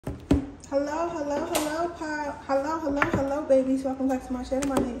Hello, babies. Welcome back to my channel.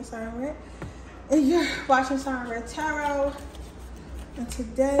 My name is Siren Red, and you're watching Siren Red Tarot. And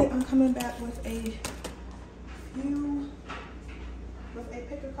today I'm coming back with a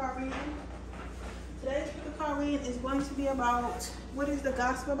pick a card reading. Today's pick a card reading is going to be about what is the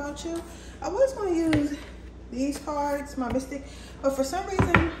gossip about you. I was going to use these cards, my Mystic, but for some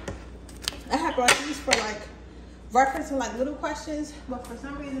reason I have brought these for like referencing like little questions, but for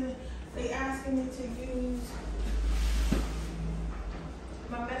some reason they asking me to use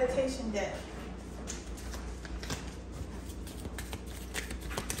my meditation deck.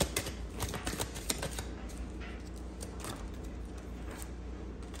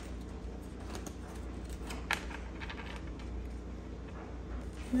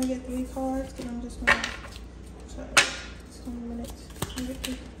 Can I get 3 cards? Because I'm just going to try it's 20 minutes. Can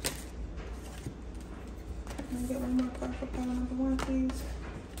I get one more card for pile number 1, please?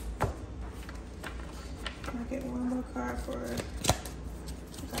 Can I get one more card for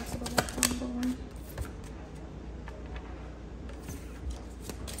gossip about pile number 1?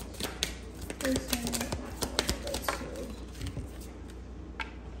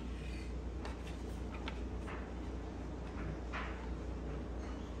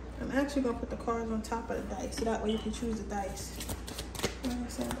 I'm actually gonna put the cards on top of the dice, so that way you can choose the dice.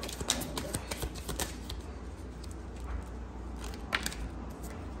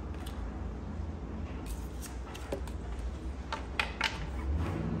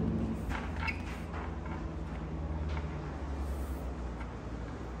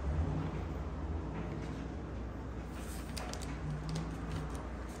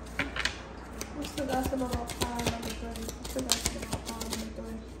 What's the gossip about pile number 3? What's the gossip about pile number 3?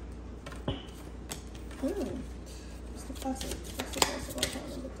 What's the gossip? What's the gossip about pile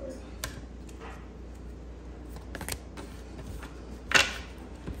number 3?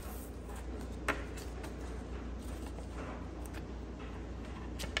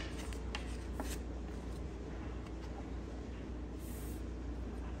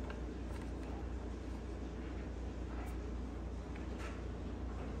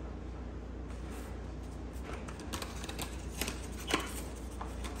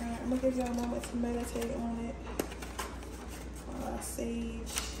 I'm gonna give y'all a moment to meditate on it while I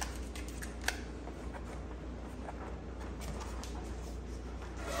sage.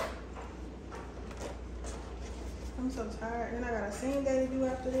 I'm so tired, and I got a same day to do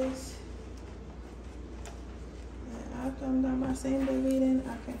after this. And after I'm done my same day reading,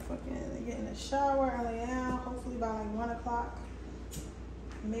 I can fucking get in the shower and lay down. Hopefully by like 1 o'clock.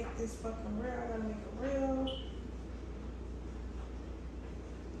 Make this fucking real. I gotta make it real.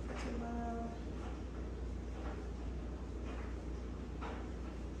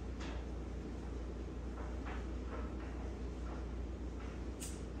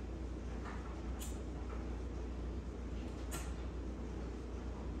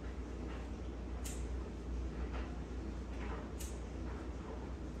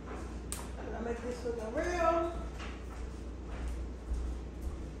 Make this looking real.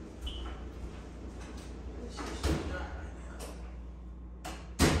 This is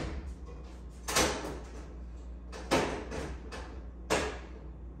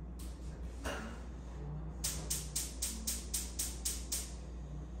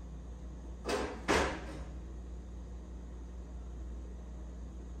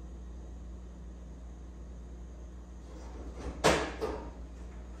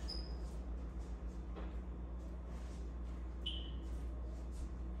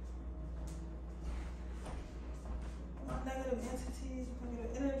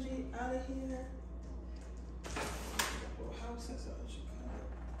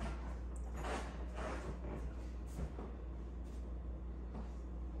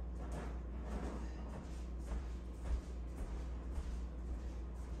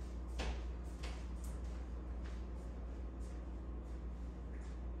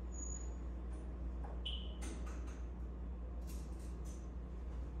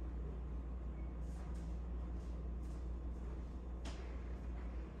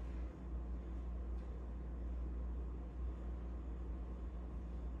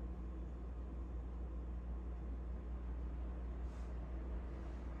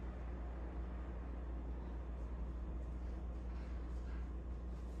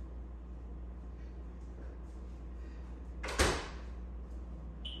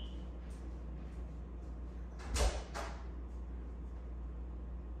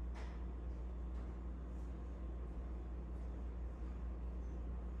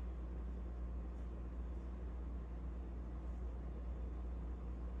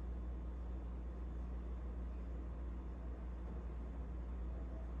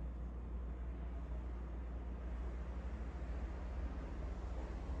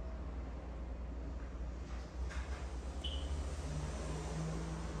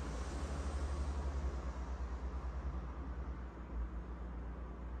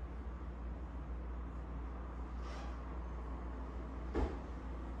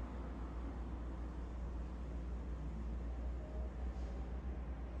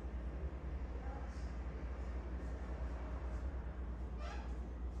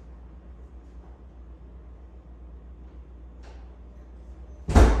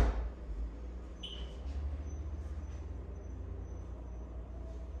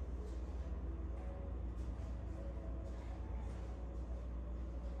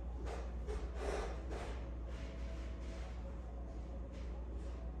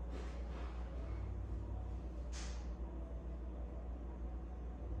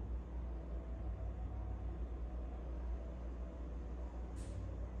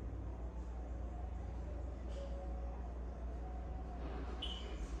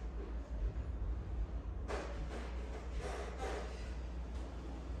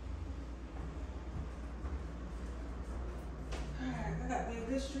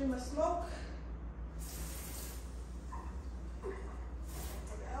stream of smoke.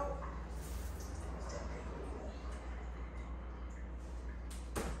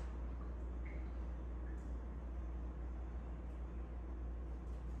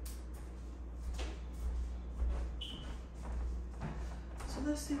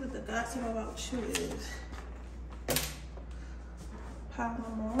 Let's see what the gossip about you is. Pile no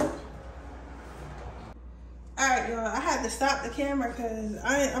more. Alright, y'all. I had to stop the camera because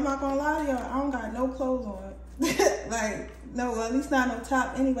I'm not gonna lie to y'all. I don't got no clothes on. Like, no, well, at least not no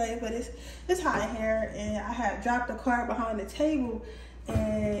top anyway, but it's hot in here, and I had dropped the card behind the table,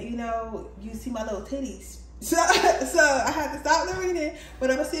 and you know, you see my little titties. So I had to stop the reading, but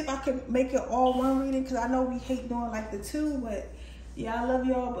I'm gonna see if I can make it all one reading because I know we hate doing like the two, but yeah, I love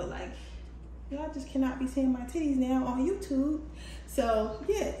y'all, but like, y'all just cannot be seeing my titties now on YouTube. So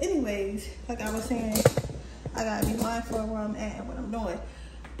yeah, anyways, like I was saying, I gotta be mindful of where I'm at and what I'm doing.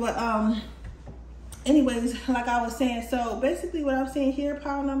 But anyways, like I was saying, so basically what I'm saying here,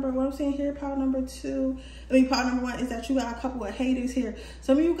 pile number 2, pile number 1 is that you got a couple of haters here.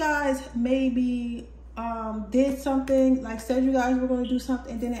 Some of you guys maybe did something, like said you guys were going to do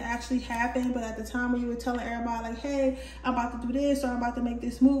something and then it actually happened, but at the time when you were telling everybody like, hey, I'm about to do this or I'm about to make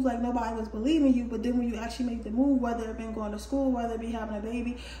this move, like nobody was believing you. But then when you actually make the move, whether it been going to school, whether it be having a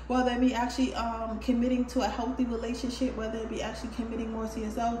baby, whether it be actually committing to a healthy relationship, whether it be actually committing more to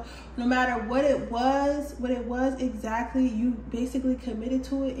yourself, no matter what it was exactly, you basically committed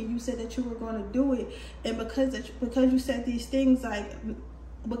to it and you said that you were going to do it. And because you said these things, like,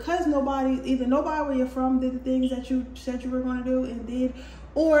 because either nobody where you're from did the things that you said you were going to do and did,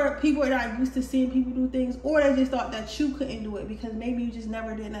 or people are not used to seeing people do things, or they just thought that you couldn't do it because maybe you just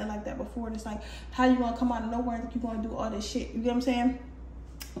never did nothing like that before. And it's like, how you gonna come out of nowhere and think you're gonna do all this shit? You get what I'm saying?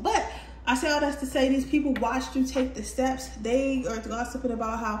 But I say all that to say these people watched you take the steps. They are gossiping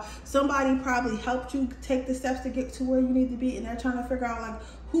about how somebody probably helped you take the steps to get to where you need to be, and they're trying to figure out like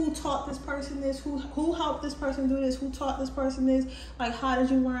who taught this person this, who helped this person do this, who taught this person this, like how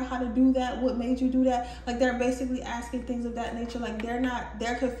did you learn how to do that, what made you do that. Like they're basically asking things of that nature. Like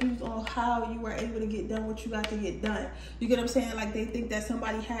they're confused on how you were able to get done what you got to get done. You get what I'm saying? Like they think that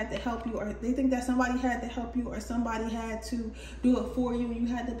somebody had to help you, or they think that somebody had to help you, or somebody had to do it for you and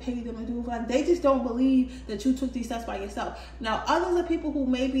you had to pay them to do it. Like they just don't believe that you took these steps by yourself. Now others are people who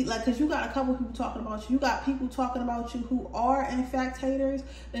maybe like, because you got a couple people talking about you. You got people talking about you who are in fact haters.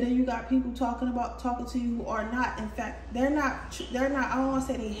 And then you got people talking to you who are not. In fact, they're not, I don't want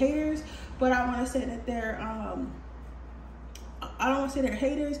to say they haters, but I want to say that they're, I don't want to say they're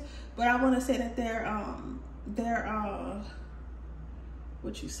haters, but I want to say that they're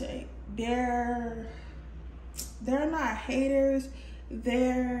what you say? They're not haters.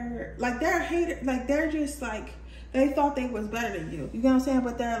 They're haters. Like they're just like, they thought they was better than you. You get what I'm saying?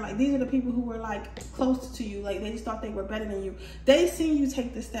 But they're like, these are the people who were like close to you. Like they just thought they were better than you. They seen you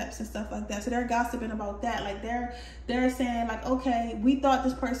take the steps and stuff like that. So they're gossiping about that. Like they're saying like, okay, we thought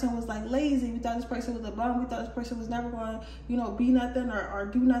this person was like lazy. We thought this person was a bum. We thought this person was never going to, you know, be nothing or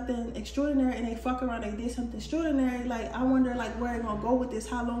do nothing extraordinary. And they fuck around. They did something extraordinary. Like I wonder like where they're going to go with this.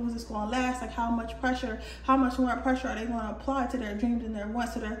 How long is this going to last? Like how much more pressure are they going to apply to their dreams and their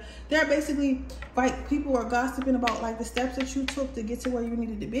wants? So they're basically like, people are gossiping about like the steps that you took to get to where you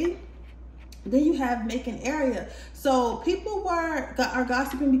needed to be. Then you have making area. So people are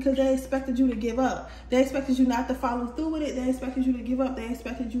gossiping because they expected you to give up. They expected you not to follow through with it. They expected you to give up. They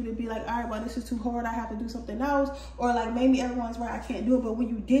expected you to be like, all right, well, this is too hard. I have to do something else. Or like maybe everyone's right, I can't do it. But when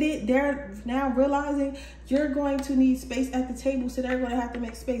you did it, they're now realizing you're going to need space at the table. So they're going to have to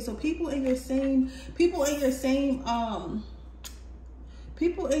make space. So people in your same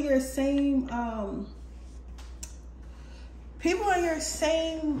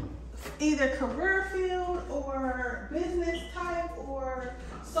either career field or business type or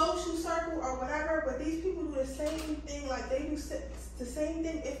social circle or whatever, but these people do the same thing. Like they do the same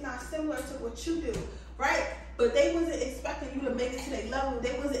thing, if not similar to what you do, right? But they wasn't expecting you to make it to their level.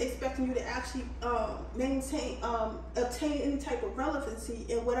 They wasn't expecting you to actually obtain any type of relevancy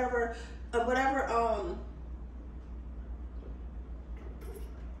in whatever you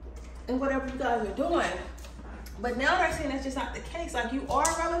guys are doing. But now they're saying that's just not the case. Like you are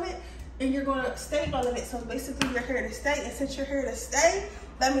relevant and you're going to stay relevant. So basically you're here to stay. And since you're here to stay,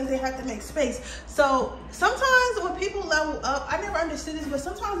 that means they have to make space. So sometimes when people level up, I never understood this, but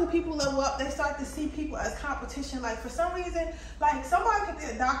sometimes when people level up, they start to see people as competition. Like for some reason, like somebody could be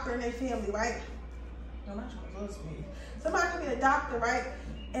a doctor in their family, right? No, not trying to lose me. Somebody could be a doctor, right?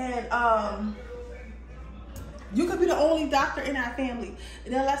 And You could be the only doctor in our family.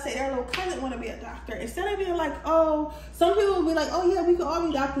 And then let's say their little cousin want to be a doctor. Instead of being like, oh, some people will be like, oh yeah, we could all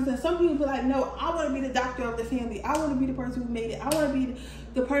be doctors. And some people will be like, no, I want to be the doctor of the family. I want to be the person who made it. I want to be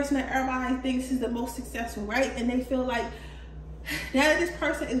the person that everybody thinks is the most successful, right? And they feel like, now that this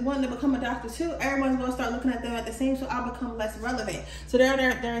person is wanting to become a doctor too, everyone's going to start looking at them at the same, so I'll become less relevant. So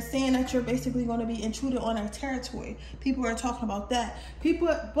they're saying that you're basically going to be intruded on their territory. People are talking about that.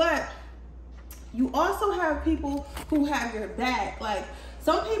 But you also have people who have your back. Like,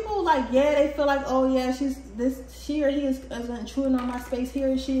 some people, like, yeah, they feel like, oh yeah, she or he is intruding on my space. He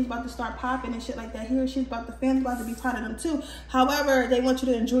or she is about to start popping and shit like that. He or she's about, the fans about to be tired of them too. However, they want you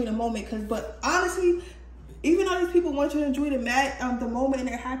to enjoy the moment. But honestly, even though these people want you to enjoy the moment and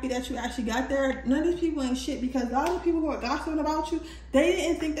they're happy that you actually got there, none of these people ain't shit, because a lot of the people who are gossiping about you, they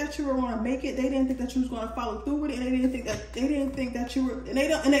didn't think that you were going to make it. They didn't think that you was going to follow through with it, and they didn't think that you were,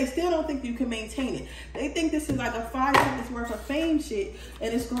 and they still don't think you can maintain it. They think this is like a 5 seconds worth of fame shit,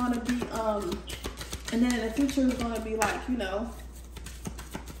 and it's going to be and then in the future it's going to be like, you know,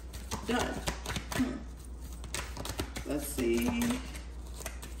 done. Let's see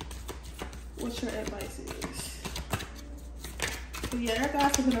what your advice is. So yeah, they're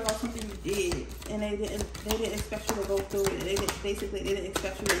gossiping about something you did, and they didn't expect you to go through it. They didn't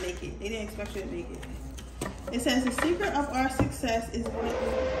expect you to make it. They didn't expect you to make it. It says the secret of our success is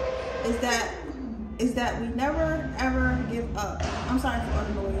that we never ever give up. I'm sorry for all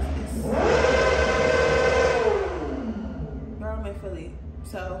the noise. Girl, I'm in Philly,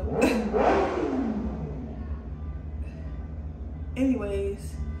 so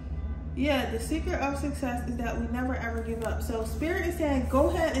anyways. Yeah, the secret of success is that we never ever give up. So Spirit is saying, go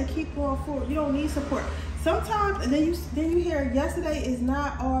ahead and keep going forward. You don't need support. Sometimes, and then you hear, yesterday is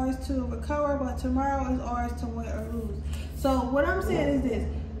not ours to recover, but tomorrow is ours to win or lose. So what I'm saying is this: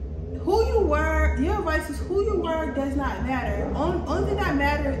 who you were, your advice is who you were does not matter. Only thing that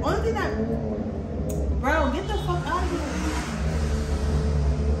matters, bro, get the fuck out of here.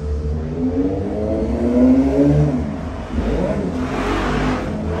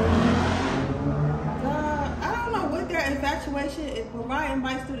 Infatuation is what riding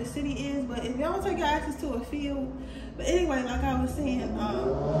bikes through the city is, but if y'all take your asses to a field. But anyway, like I was saying, I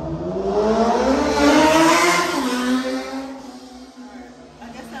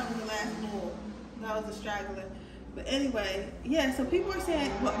guess that was the last bull. That was a straggler. But anyway, yeah, so people are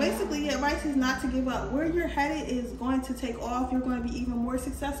saying, well, basically, your advice is not to give up. Where you're headed is going to take off. You're going to be even more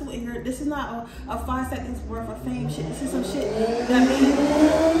successful. And this is not a 5 seconds worth of fame shit. This is some shit that means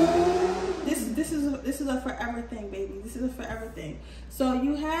this is a forever thing, baby. This is a forever thing. So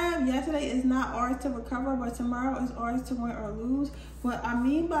you have, yesterday is not ours to recover, but tomorrow is ours to win or lose. What I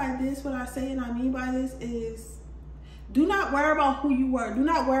mean by this, what I say and I mean by this is, do not worry about who you were. Do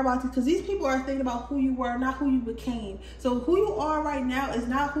not worry about this, because these people are thinking about who you were, not who you became. So who you are right now is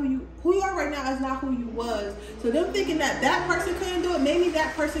not who you are right now is not who you was. So them thinking that person couldn't do it, maybe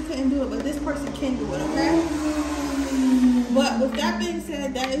that person couldn't do it, but this person can do it, okay? But with that being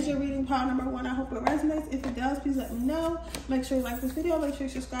said, that is your reading pile number 1. I hope it resonates. If it does, please let me know. Make sure you like this video. Make sure you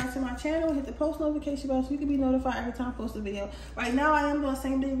subscribe to my channel. Hit the post notification bell so you can be notified every time I post a video. Right now, I am doing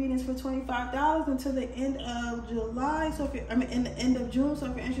same-day readings for $25 until the end of July. So in the end of June. So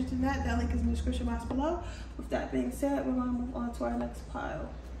if you're interested in that link is in the description box below. With that being said, we're going to move on to our next pile.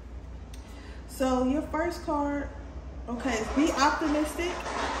 So your first card, okay, be optimistic.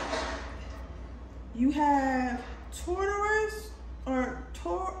 You have Taurus or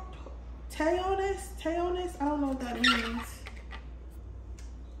Taonis, I don't know what that means.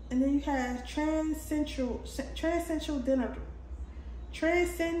 And then you have transcendental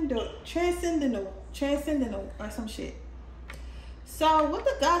or some shit. So what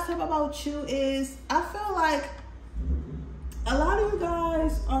the gossip about you is, I feel like a lot of you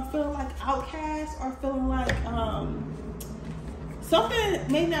guys are feeling like outcasts, or feeling like something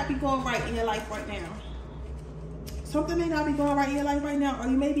may not be going right in your life right now. Something may not be going right in your life right now, or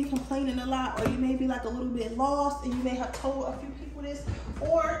you may be complaining a lot, or you may be like a little bit lost, and you may have told a few people this,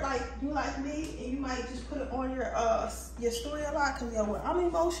 or like you like me, and you might just put it on your story a lot, because yo, when I'm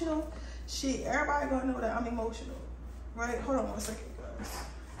emotional, shit, everybody gonna know that I'm emotional, right? Hold on 1 second, guys.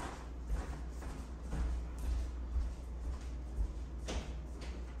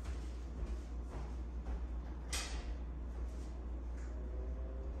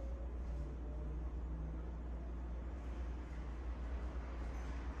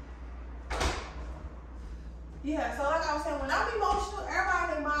 Yeah, so like I was saying, when I'm emotional,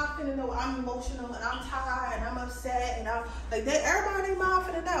 everybody in their mind finna know I'm emotional, and I'm tired, and I'm upset, and I'm like, everybody in their mind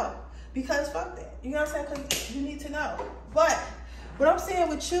finna know, because fuck that. You know what I'm saying? Because you need to know. But what I'm saying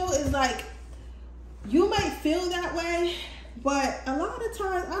with you is like, you might feel that way, but a lot of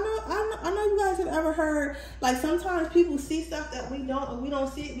times, I know you guys have ever heard, like sometimes people see stuff that we don't, and we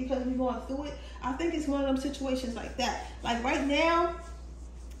don't see it because we're going through it. I think it's one of them situations like that. Like right now,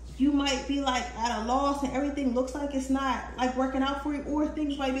 you might be like at a loss and everything looks like it's not like working out for you, or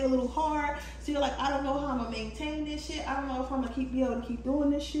things might be a little hard. So you're like, I don't know how I'm gonna maintain this shit. I don't know if I'm gonna be able to keep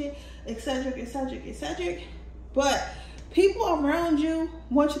doing this shit, etc., etc., etc. But people around you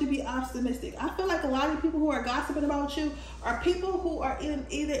want you to be optimistic. I feel like a lot of people who are gossiping about you are people who are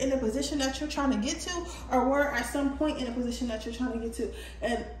either in a position that you're trying to get to, or were at some point in a position that you're trying to get to.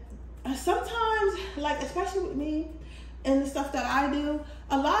 And sometimes, like especially with me and the stuff that I do,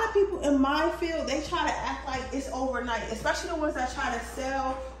 a lot of people in my field, they try to act like it's overnight, especially the ones that try to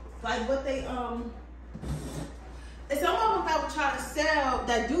sell like what they and some of them that would try to sell,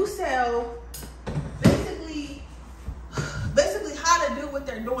 that do sell basically how to do what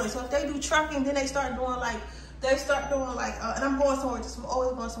they're doing. So if they do trucking, then they start doing like and I'm going somewhere, just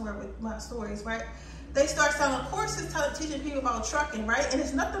always going somewhere with my stories, right? They start selling courses, teaching people about trucking, right? And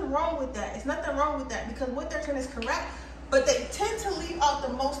there's nothing wrong with that. It's nothing wrong with that, because what they're saying is correct, but they tend to leave out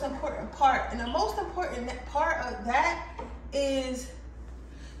the most important part. And the most important part of that is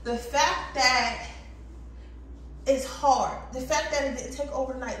the fact that it's hard. The fact that it didn't take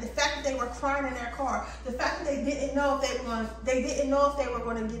overnight. The fact that they were crying in their car. The fact that they didn't know if they were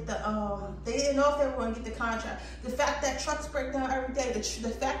going to get the contract. The fact that trucks break down every day. The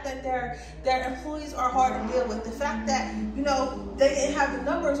fact that their employees are hard to deal with. The fact that, you know, they didn't have the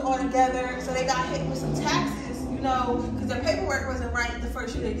numbers all together, so they got hit with some taxes, you know, because their paperwork wasn't right the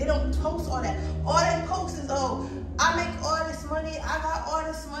first year. They don't post all that. All they post is, oh, I make all this money, I got all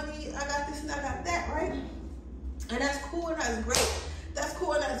this money, I got this and I got that, right? And that's cool and that's great. That's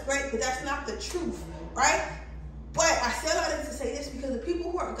cool and that's great, but that's not the truth, right? But I said all this to say this because the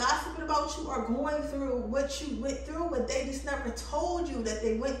people who are gossiping about you are going through what you went through, but they just never told you that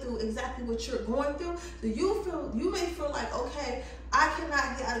they went through exactly what you're going through. So you may feel like, okay, I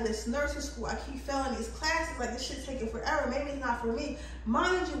cannot get out of this nursing school. I keep failing these classes. Like, this shit's taking forever. Maybe it's not for me.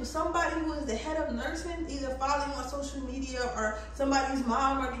 Mind you, somebody who is the head of nursing, either following on social media or somebody's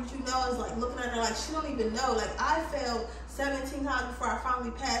mom or that you know is like looking at her like she don't even know. Like, I failed 17 times before I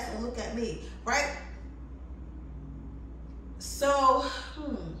finally passed, and look at me, right? So,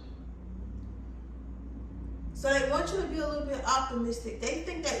 So they want you to be a little bit optimistic. They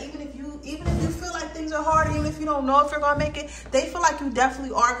think that even if you feel like things are hard, even if you don't know if you're gonna make it, they feel like you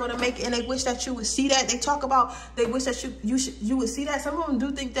definitely are gonna make it, and they wish that you would see that. They talk about they wish that you would see that. Some of them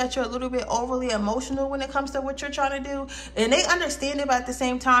do think that you're a little bit overly emotional when it comes to what you're trying to do, and they understand it, but at the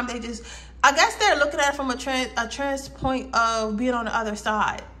same time, they just, I guess they're looking at it from a trans point of being on the other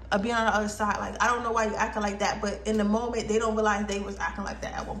side. Like, I don't know why you acting like that, but in the moment, they don't realize they was acting like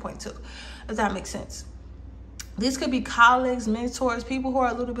that at one point too. Does that make sense? These could be colleagues, mentors, people who are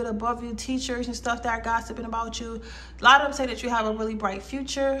a little bit above you, teachers and stuff that are gossiping about you. A lot of them say that you have a really bright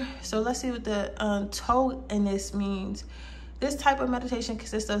future. So let's see what the toe in this means. This type of meditation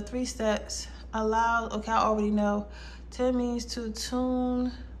consists of 3 steps. Allow, okay, I already know. 10 means to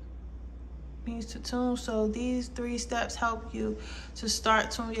tune. So these 3 steps help you to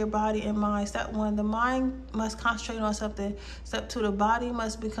start tuning your body and mind. Step 1, the mind must concentrate on something. Step 2, the body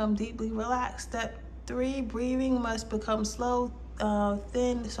must become deeply relaxed. Step 3, breathing must become slow,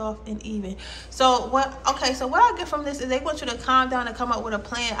 thin, soft, and even. So what I get from this is they want you to calm down and come up with a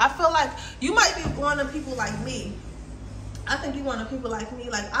plan. I feel like you might be one of people like me. I think you're one of people like me.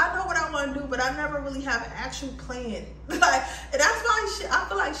 Like, I know what I want to do, but I never really have an actual plan. Like, and that's why I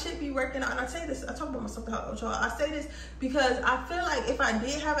feel like shit be working out. And I say this, I talk about myself, y'all. I say this because I feel like if I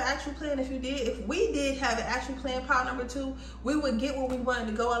did have an actual plan, if we did have an actual plan, power number 2, we would get where we wanted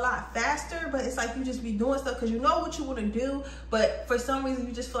to go a lot faster. But it's like you just be doing stuff because you know what you want to do, but for some reason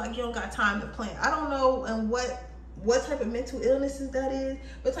you just feel like you don't got time to plan. I don't know and what type of mental illness that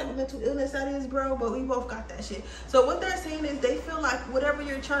is, bro, but we both got that shit. So what they're saying is they feel like whatever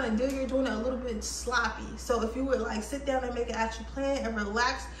you're trying to do, you're doing it a little bit sloppy. So if you would like sit down and make an actual plan and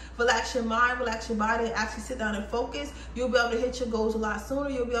relax your mind, relax your body, and actually sit down and focus, you'll be able to hit your goals a lot sooner.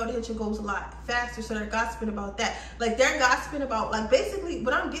 You'll be able to hit your goals a lot faster. So they're gossiping about that. Like, they're gossiping about, like, basically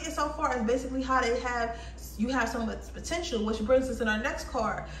what I'm getting so far is basically how you have so much potential, which brings us in our next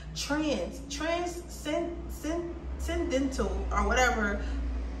card. Transcendental or whatever.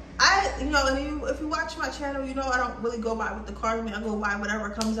 If you watch my channel, you know I don't really go by what the card mean. I go by whatever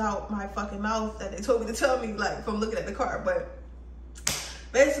comes out my fucking mouth that they told me to tell me, like, from looking at the card. But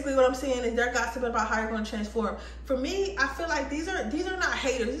basically what I'm saying is they're gossiping about how you're going to transform. for me, I feel like these are not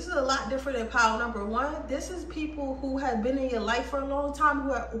haters. This is a lot different than pile number one. This is people who have been in your life for a long time,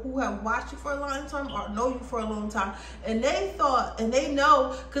 who have watched you for a long time or know you for a long time, and they thought and they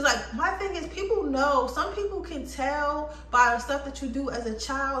know. Because like my thing is, people know. Some people can tell by the stuff that you do as a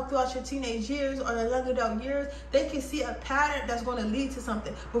child throughout your teenage years or your young adult years. They can see a pattern that's going to lead to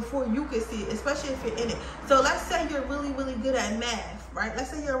something before you can see it, especially if you're in it. So let's say you're really, really good at math, right?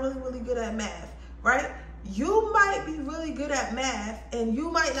 Let's say you're really, really good at math, right? You might be really good at math and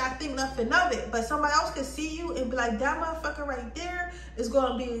you might not think nothing of it, but somebody else could see you and be like, that motherfucker right there is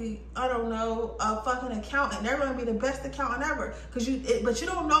going to be, I don't know, a fucking accountant. They're going to be the best accountant ever. But you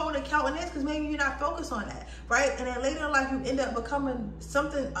don't know what accountant is because maybe you're not focused on that, right? And then later in life, you end up becoming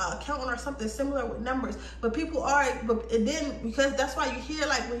something, accountant or something similar with numbers. But people are, and then, because that's why you hear,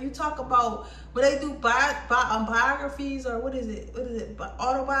 like, when you talk about, when they do biographies or what is it,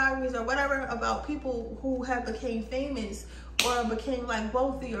 autobiographies or whatever about people who have became famous or became like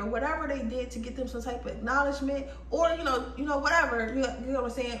wealthy or whatever they did to get them some type of acknowledgement, or you know whatever, you know what I'm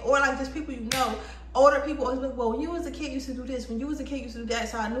saying, or like just people older people always like, well, when you was a kid you used to do this, when you was a kid you used to do that,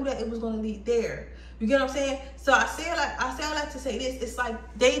 so I knew that it was going to lead there. You get what I'm saying? So I say all that to say this. It's like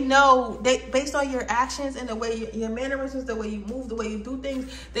they know, based on your actions and the way your mannerisms, the way you move, the way you do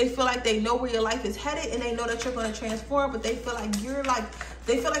things, they feel like they know where your life is headed, and they know that you're going to transform. But they feel like you're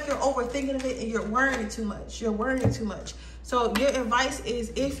overthinking it and you're worrying too much. You're worrying too much. So your advice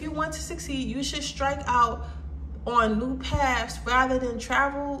is, if you want to succeed, you should strike out on new paths rather than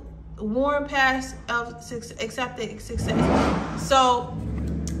travel worn paths of accepted success. So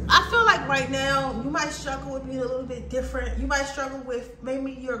I feel like right now you might struggle with being a little bit different. You might struggle with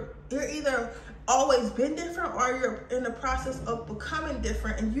maybe you're either always been different or you're in the process of becoming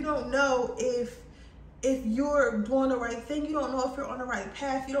different, and you don't know if you're doing the right thing. You don't know if you're on the right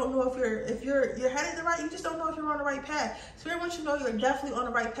path. You don't know if you're headed the right. You just don't know if you're on the right path. Spirit wants you to know you're definitely on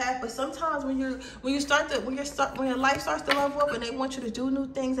the right path. But sometimes when your life starts to level up and they want you to do new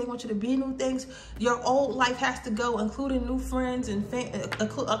things, they want you to be new things, your old life has to go, including new friends and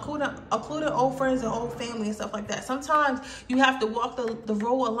including old friends and old family and stuff like that. Sometimes you have to walk the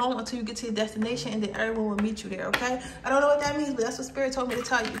road alone until you get to your destination, and then everyone will meet you there. Okay? I don't know what that means, but that's what Spirit told me to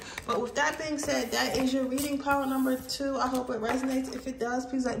tell you. But with that being said, that is your reading pile number 2. I hope it resonates. If it does,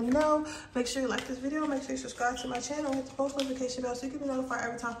 please let me know. Make sure you like this video. Make sure you subscribe to my channel. Hit the post notification bell so you can be notified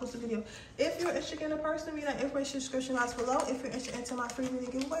every time I post a video. If you're interested in a person, read that information description box below. If you're interested in my free reading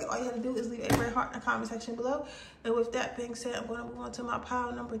giveaway, all you have to do is leave a red heart in the comment section below. And with that being said, I'm going to move on to my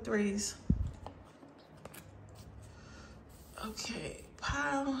pile number 3s. Okay,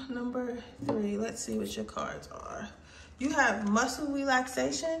 pile number 3. Let's see what your cards are. You have muscle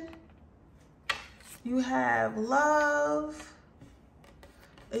relaxation. You have love,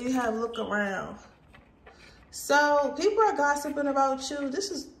 and you have look around. So people are gossiping about you. This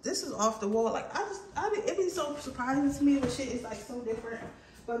is off the wall. Like it be so surprising to me when shit is like so different.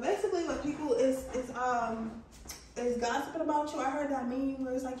 But basically, what people is gossiping about you. I heard that meme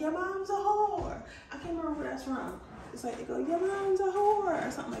where it's like, your mom's a whore. I can't remember where that's from. It's like they go, your mom's a whore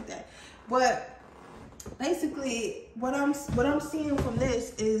or something like that. But basically, what I'm seeing from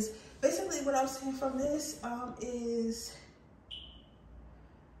this is. Basically, what I'm seeing from this is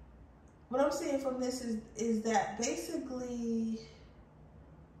that basically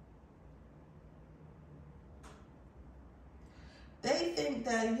they think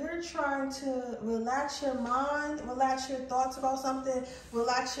that you're trying to relax your mind, relax your thoughts about something,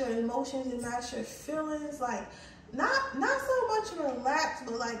 relax your emotions and match your feelings. Like not so much relax,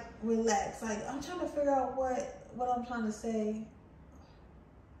 but like relax. Like I'm trying to figure out what I'm trying to say.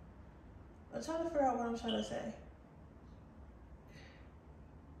 I'm trying to figure out what I'm trying to say.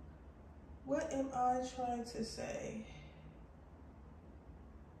 What am I trying to say?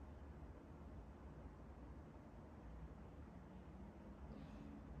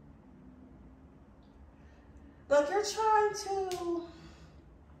 Like you're trying to,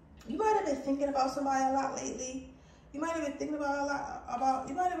 you might have been thinking about somebody a lot lately. You might have been thinking about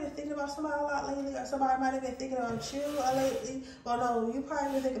somebody a lot lately, or somebody might have been thinking about you lately. Well, no, you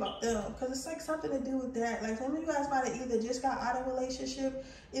probably been thinking about them, because it's like something to do with that. Like some of you guys might have either just got out of a relationship,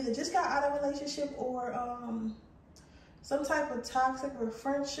 or some type of toxic or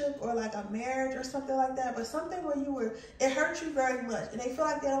friendship, or like a marriage or something like that. But something where it hurt you very much, and they feel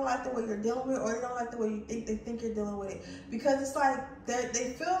like they don't like the way you're dealing with, or they don't like the way they think you're dealing with it, because it's like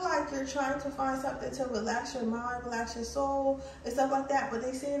they feel like you're trying to find something to relax your mind, relax your soul, and stuff like that. But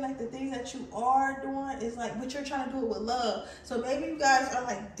they saying like the things that you are doing is like, but you're trying to do it with love. So maybe you guys are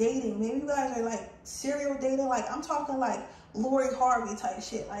like dating, maybe you guys are like serial dating. Like I'm talking like Lori Harvey type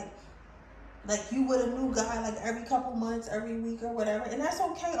shit, like like you with a new guy like every couple months, every week or whatever, and that's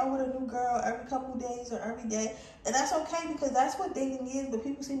okay. Or with a new girl every couple days or every day, and that's okay because that's what dating is. But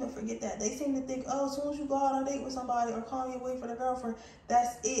people seem to forget that. They seem to think, oh, as soon as you go out on a date with somebody or call your boyfriend or girlfriend,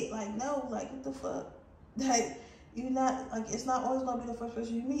 that's it. Like, no, like what the fuck? Like, you not, like, it's not always gonna be the first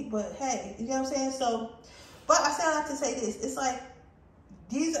person you meet, but hey, you know what I'm saying? So, but I say I like to say this. It's like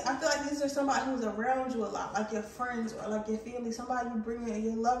I feel like these are somebody who's around you a lot, like your friends or like your family, somebody you bring in,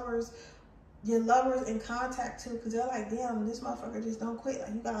 your lovers in contact to, because they're like, damn, this motherfucker just don't quit. Like,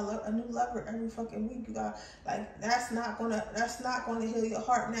 you got a new lover every fucking week. You got, like, that's not gonna heal your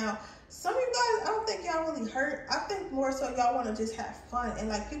heart. Now, some of you guys, I don't think y'all really hurt. I think more so y'all want to just have fun, and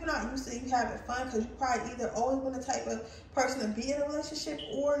like people not used to you having fun because you probably either always been the type of person to be in a relationship,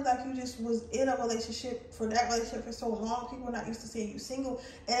 or like you just was in a relationship for that relationship for so long. People are not used to seeing you single,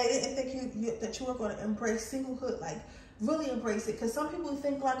 and they didn't think that you were going to embrace singlehood, like really embrace it. Because some people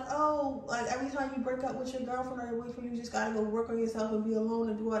think like, oh, like every time you break up with your girlfriend or your boyfriend, you just gotta go work on yourself and be alone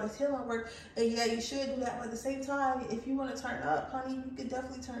and do all this healing work. And yeah, you should do that, but at the same time, if you want to turn up, honey, you can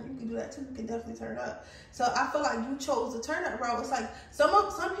definitely turn. You can do that too. You can definitely turn up. So I feel like you chose to turn that route. It's like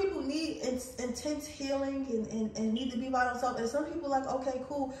some people need intense healing and need to be by themselves, and some people like, okay,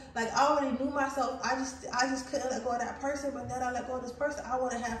 cool, like I already knew myself. I just couldn't let go of that person, but then I let go of this person. I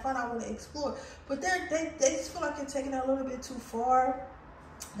want to have fun. I want to explore. But they just feel like you're taking it a little bit too far.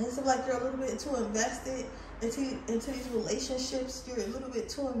 They seem like you're a little bit too invested into these relationships. You're a little bit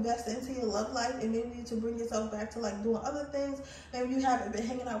too invested into your love life, and maybe you need to bring yourself back to like doing other things. Maybe you haven't been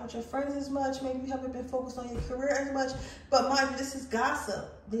hanging out with your friends as much. Maybe you haven't been focused on your career as much. But mind you, this is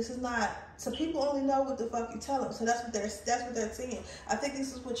gossip. This is not, so people only know what the fuck you tell them. So that's what they're saying. I think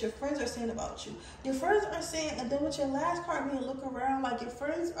this is what your friends are saying about you. Your friends are saying, and then with your last card being look around, like your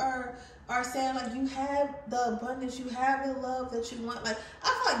friends are saying like you have the abundance, you have the love that you want. Like I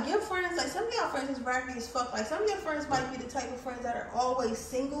feel like your friends, like some of y'all friends is raggedy as fuck. Like some of your friends might be the type of friends that are always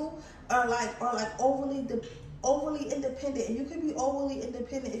single or like overly independent. And you can be overly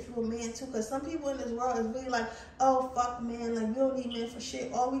independent if you're a man too, because some people in this world is really like, oh fuck man, like we don't need men for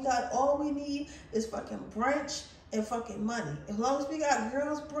shit. All we need is fucking brunch and fucking money. As long as we got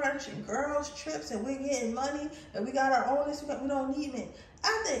girls brunch and girls trips and we're getting money and we got our own, we don't need men.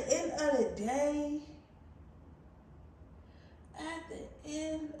 At the end of the day,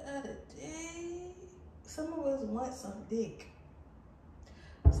 some of us want some dick.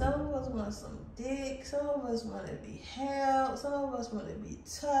 Some of us want some dick. Some of us want to be held. Some of us want to be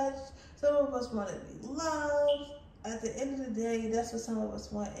touched. Some of us want to be loved. At the end of the day, that's what some of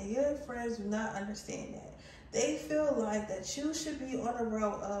us want. And your friends do not understand that. They feel like that you should be on a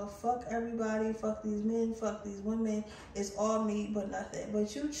road of fuck everybody, fuck these men, fuck these women. It's all me but nothing.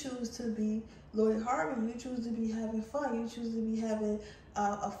 But you choose to be Lloyd Harvey. You choose to be having fun. You choose to be having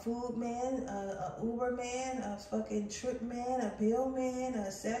a food man, a Uber man, a fucking trip man, a bill man, a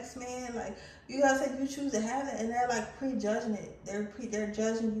sex man. Like you guys say you choose to have it, and they're like prejudging it. They're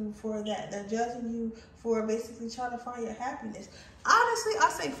judging you for that. They're judging you for basically trying to find your happiness. Honestly, I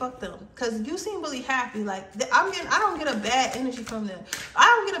say fuck them, because you seem really happy. Like I don't get a bad energy from them. I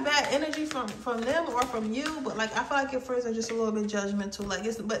don't get a bad energy from them or from you, but like I feel like your friends are just a little bit judgmental. Like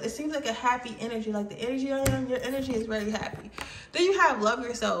but it seems like a happy energy. Like the energy on your energy is very happy. Then you have love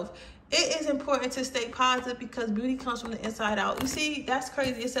yourself. It is important to stay positive because beauty comes from the inside out. You see, that's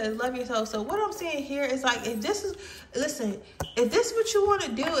crazy. It says love yourself. So what I'm saying here is like, if this is what you want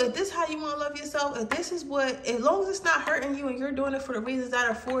to do, if this is how you want to love yourself, if this is what, as long as it's not hurting you and you're doing it for the reasons that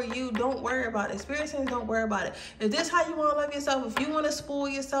are for you, don't worry about it. Experiencing, don't worry about it. If this is how you want to love yourself, if you want to spoil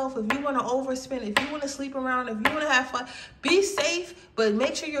yourself, if you want to overspend, if you want to sleep around, if you want to have fun, be safe, but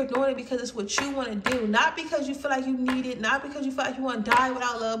make sure you're doing it because it's what you want to do. Not because you feel like you need it, not because you feel like you want to die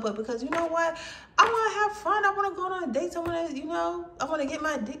without love, but because you know what? I want to have fun. I want to go on dates. I want to, I want to get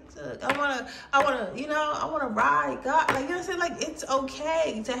my dick sucked. I want to ride. God, like, you know what I'm saying? Like, it's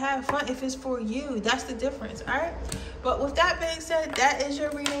okay to have fun if it's for you. That's the difference, all right? But with that being said, that is your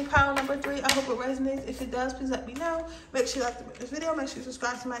reading pile number 3. I hope it resonates. If it does, please let me know. Make sure you like this video. Make sure you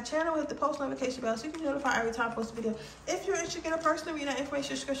subscribe to my channel. Hit the post notification bell so you can be notified every time I post a video. If you're interested in a personal reading,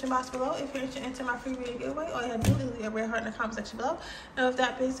 information description box below. If you're interested in entering my free reading giveaway, all you have to do is leave a red heart in the comment section below. And with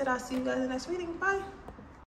that being said, I'll see you guys in the next reading. Bye.